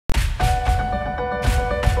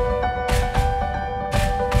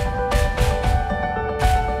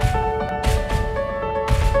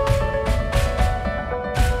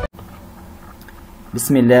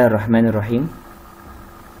Bismillah ar-Rahman ar-Rahim.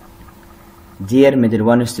 Dear middle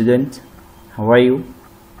 1 student, how are you?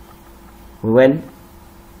 We will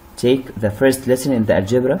take the first lesson in the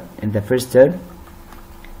algebra in the first term,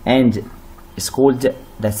 and it's called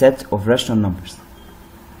the set of rational numbers.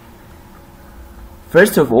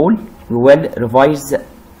 First of all, we will revise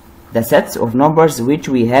the sets of numbers which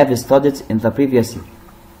we have studied in the previous year.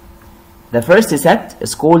 The first set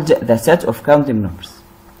is called the set of counting numbers.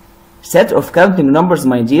 Set of counting numbers,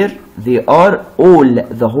 my dear, they are all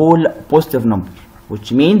the whole positive number,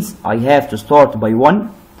 which means I have to start by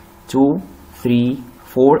 1, 2, 3,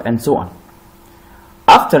 4 and so on.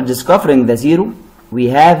 After discovering the 0, we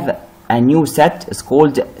have a new set. It's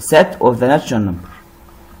called set of the natural number.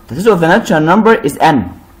 The set of the natural number is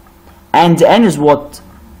n, and n is what?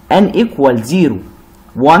 N equals 0,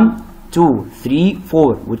 1, 2, 3,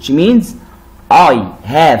 4, which means I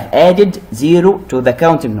have added 0 to the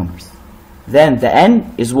counting numbers. Then the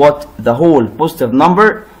n is what? The whole positive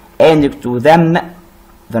number, and to them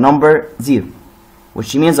the number 0,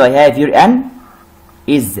 which means I have here n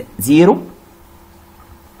is 0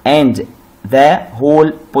 and the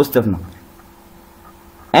whole positive number.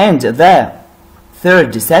 And the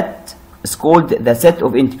third set is called the set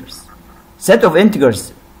of integers. Set of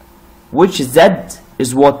integers, which z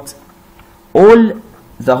is what? All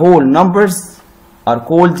the whole numbers are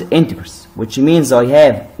called integers, which means I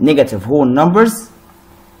have negative whole numbers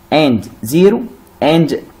and 0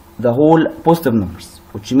 and the whole positive numbers,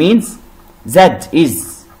 which means z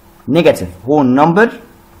is negative whole number,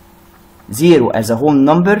 0 as a whole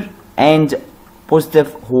number, and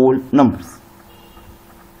positive whole numbers.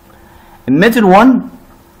 In middle 1,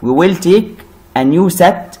 we will take a new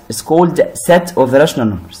set. It's called set of the rational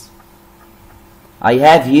numbers. I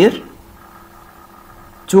have here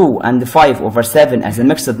 2 and 5 over 7 as a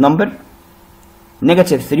mixed number,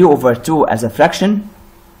 negative 3 over 2 as a fraction,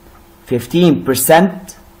 15%,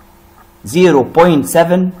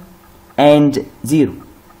 0.7 and 0,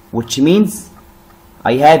 which means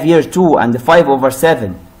I have here 2 and 5 over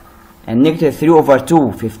 7 and negative 3 over 2,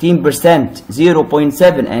 15%,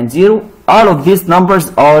 0.7 and 0. All of these numbers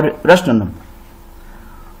are rational numbers.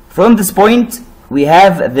 From this point, we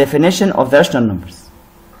have the definition of the rational numbers.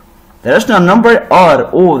 The rational number are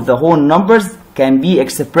all the whole numbers can be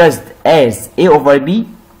expressed as a over b,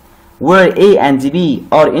 where a and b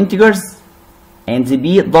are integers and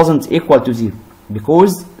b doesn't equal to 0,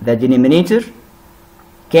 because the denominator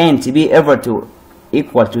can't be ever to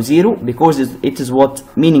equal to 0, because it is what?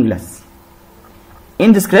 Meaningless.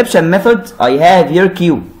 In description method, I have here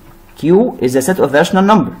q. Q is a set of rational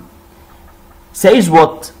number. Says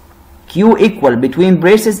what? Q equal between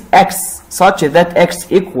braces x, such that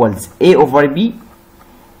x equals a over b,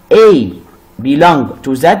 a belong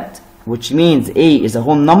to z, which means a is a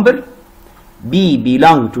whole number, b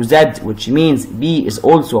belong to z, which means b is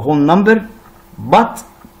also a whole number, but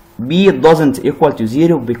b doesn't equal to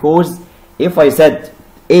 0, because if I said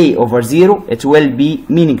a over 0, it will be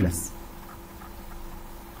meaningless.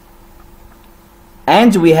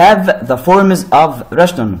 And we have the forms of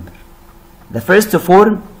rational number. The first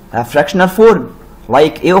form, a fractional form,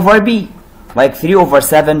 like a over b, like 3 over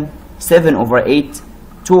 7, 7 over 8,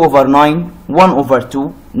 2 over 9, 1 over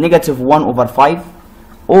 2, negative 1 over 5.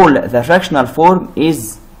 All the fractional form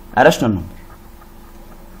is a rational number.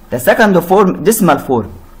 The second form, decimal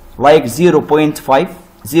form, like 0.5,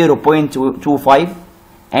 0.25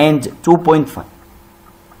 and 2.5.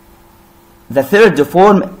 The third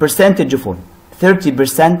form, percentage form,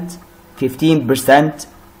 30%, 15%,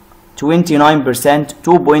 29%,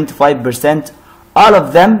 2.5%, all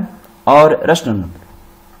of them are rational number.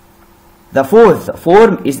 The fourth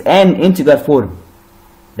form is an integer form.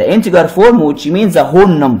 The integer form, which means a whole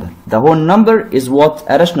number. The whole number is what?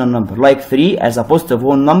 A rational number, like 3 as a positive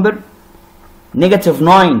whole number, negative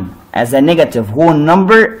 9 as a negative whole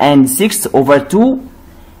number, and 6 over 2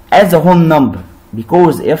 as a whole number,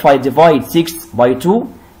 because if I divide 6 by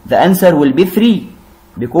 2, the answer will be 3,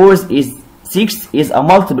 because 6 is a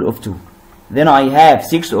multiple of 2. Then I have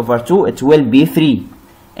 6 over 2, it will be 3,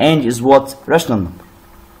 and is what? Rational number.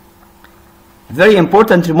 Very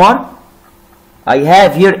important remark, I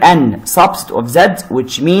have here n subset of z,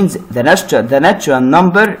 which means the natural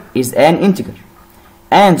number is an integer.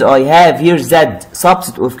 And I have here z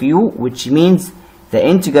subset of q, which means the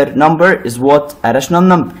integer number is what? A rational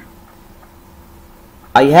number.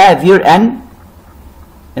 I have here n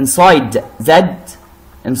inside z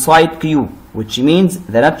inside q, which means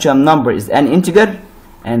the natural number is an integer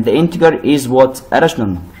and the integer is what? A rational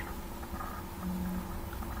number.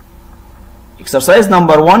 Exercise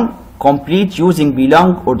number 1, complete using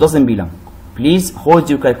belong or doesn't belong. Please hold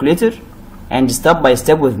your calculator and step by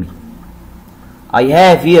step with me. I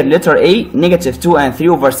have here letter A, negative 2 and 3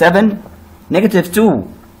 over 7. Negative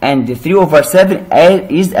 2 and 3 over 7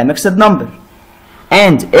 is a mixed number.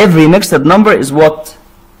 And every mixed number is what?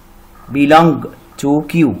 Belong to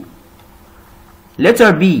Q.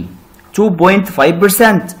 Letter B,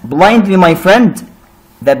 2.5%. Blindly, my friend,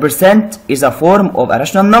 the percent is a form of a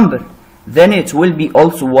rational number. Then it will be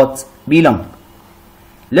also what? Belong.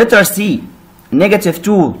 Letter C, negative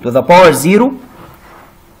 2 to the power 0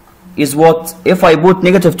 is what? If I put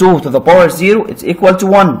negative 2 to the power 0, it's equal to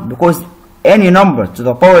 1, because any number to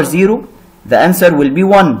the power 0, the answer will be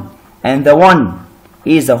 1. And the 1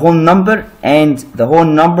 is a whole number, and the whole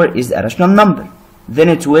number is a rational number. Then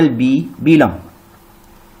it will be belong.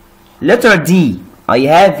 Letter D, I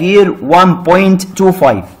have here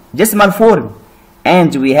 1.25 decimal form,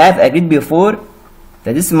 and we have agreed before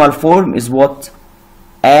the decimal form is what?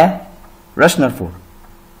 A rational form,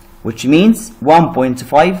 which means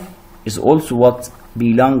 1.5 is also what?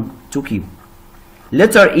 Belong to Q.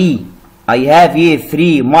 Letter E, I have here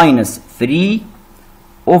 3 minus 3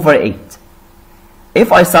 over 8.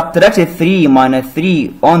 If I subtracted 3 minus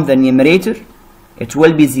 3 on the numerator, it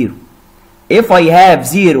will be 0. If I have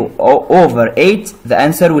 0 over 8, the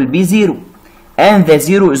answer will be 0. And the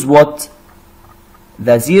 0 is what?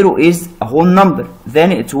 The 0 is a whole number.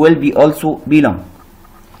 Then it will be also belong.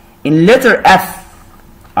 In letter F,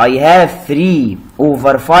 I have 3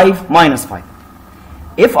 over 5 minus 5.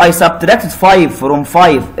 If I subtracted 5 from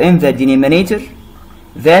 5 in the denominator,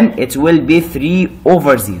 then it will be 3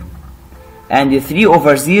 over 0. And 3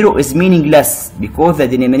 over 0 is meaningless because the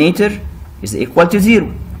denominator is equal to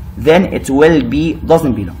 0. Then it will be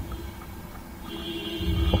doesn't belong.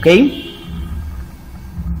 Okay?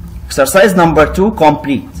 Exercise number 2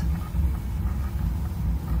 complete.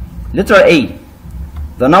 Letter A,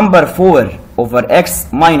 the number 4 over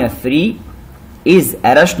x minus 3 is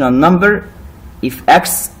a rational number if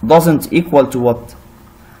x doesn't equal to what?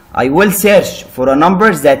 I will search for a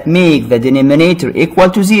number that make the denominator equal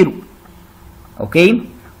to 0. Okay?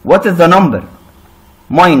 What is the number?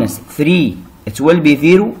 Minus 3. It will be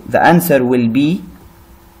 0. The answer will be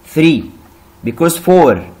 3. Because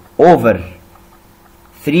 4 over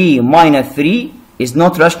 3 minus 3 is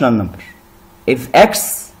not rational number. If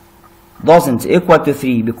x doesn't equal to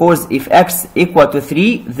 3, because if x equal to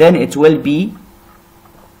 3, then it will be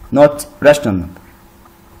not rational number.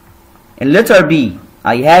 In letter B,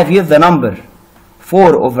 I have here the number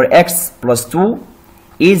 4 over x plus 2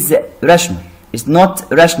 is rational. It's not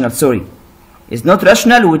rational, sorry. It's not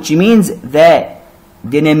rational, which means the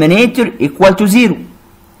denominator equal to 0.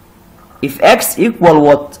 If x equal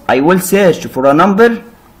what? I will search for a number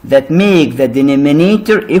that make the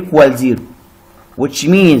denominator equal 0. Which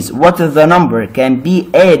means what is the number can be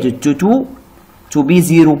added to 2 to be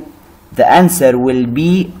 0? The answer will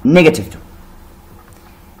be negative 2.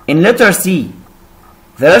 In letter C,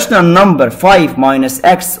 the rational number 5 minus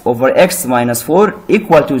x over x minus 4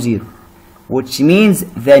 equal to 0. Which means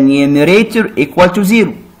the numerator equal to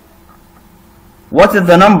 0. What is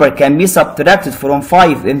the number can be subtracted from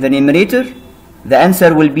 5 in the numerator? The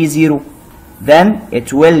answer will be 0. Then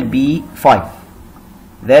it will be 5.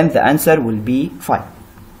 Then the answer will be 5.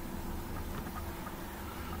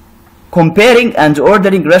 Comparing and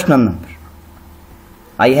ordering rational number.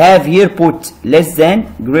 I have here put less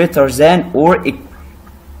than, greater than, or equal.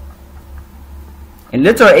 In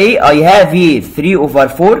letter A, I have here 3 over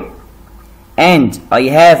 4. And I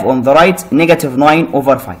have on the right negative 9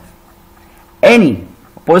 over 5. Any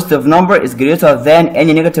positive number is greater than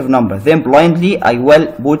any negative number. Then blindly I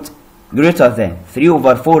will put greater than. 3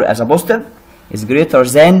 over 4 as a positive is greater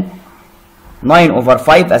than 9 over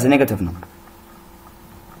 5 as a negative number.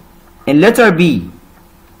 In letter B,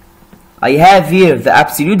 I have here the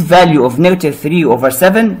absolute value of negative 3 over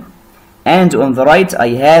 7. And on the right I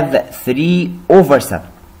have 3 over 7.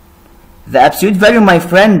 The absolute value, my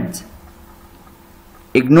friend,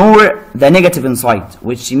 ignore the negative inside,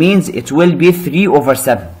 which means it will be 3 over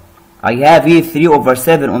 7. I have here 3 over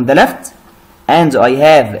 7 on the left, and I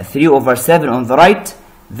have 3 over 7 on the right,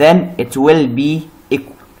 then it will be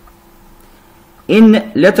equal.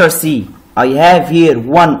 In letter C, I have here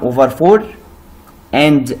 1 over 4,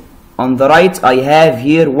 and on the right I have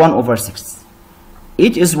here 1 over 6.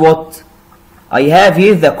 It is what? I have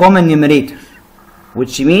here the common numerator,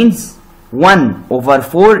 which means 1 over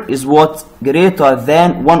 4 is what? Greater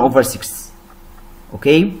than 1 over 6.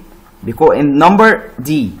 Okay? Because in number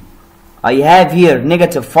D, I have here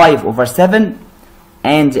negative 5 over 7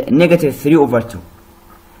 and negative 3 over 2.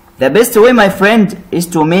 The best way, my friend, is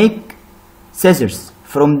to make scissors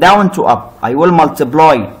from down to up. I will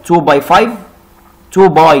multiply 2 by 5 2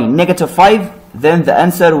 by negative 5, then the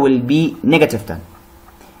answer will be negative 10.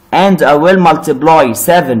 And I will multiply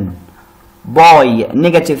 7 by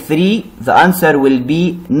negative 3, the answer will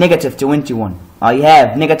be negative 21. I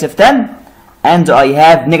have negative 10 and I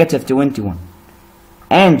have negative 21.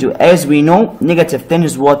 And as we know, negative 10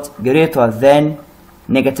 is what? Greater than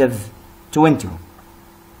negative 21.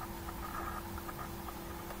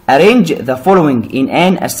 Arrange the following in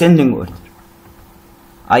an ascending order.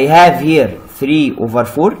 I have here 3 over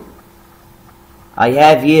 4. I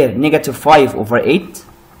have here negative 5 over 8.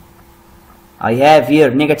 I have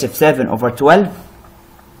here negative 7 over 12.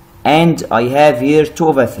 And I have here 2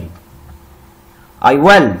 over 3. I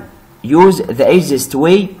will use the easiest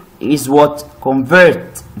way is what?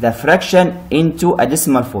 Convert the fraction into a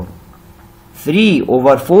decimal form. 3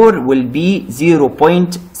 over 4 will be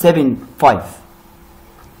 0.75.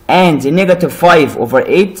 And negative 5 over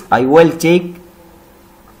 8, I will take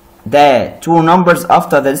the two numbers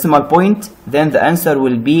after the decimal point, then the answer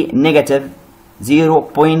will be negative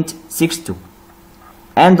 0.62.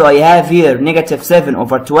 And I have here negative 7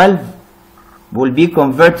 over 12 will be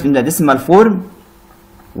converted in the decimal form,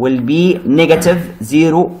 will be negative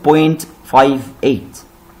 0.58.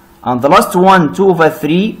 And the last one, 2 over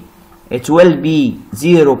 3, it will be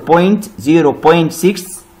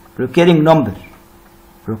 0.6 recurring number,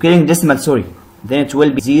 recurring decimal, sorry, then it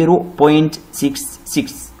will be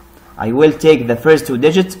 0.66. I will take the first two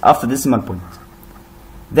digits after decimal point.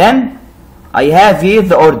 Then I have here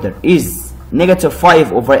the order is negative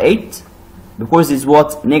 5 over 8, because it's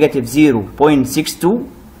what? Negative 0.62,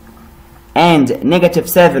 and negative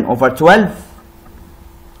 7 over 12,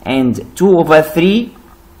 and 2 over 3,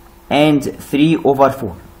 and 3 over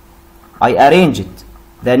 4. I arranged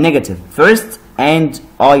the negative first and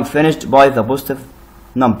I finished by the positive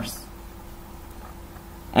numbers.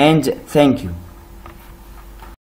 And thank you.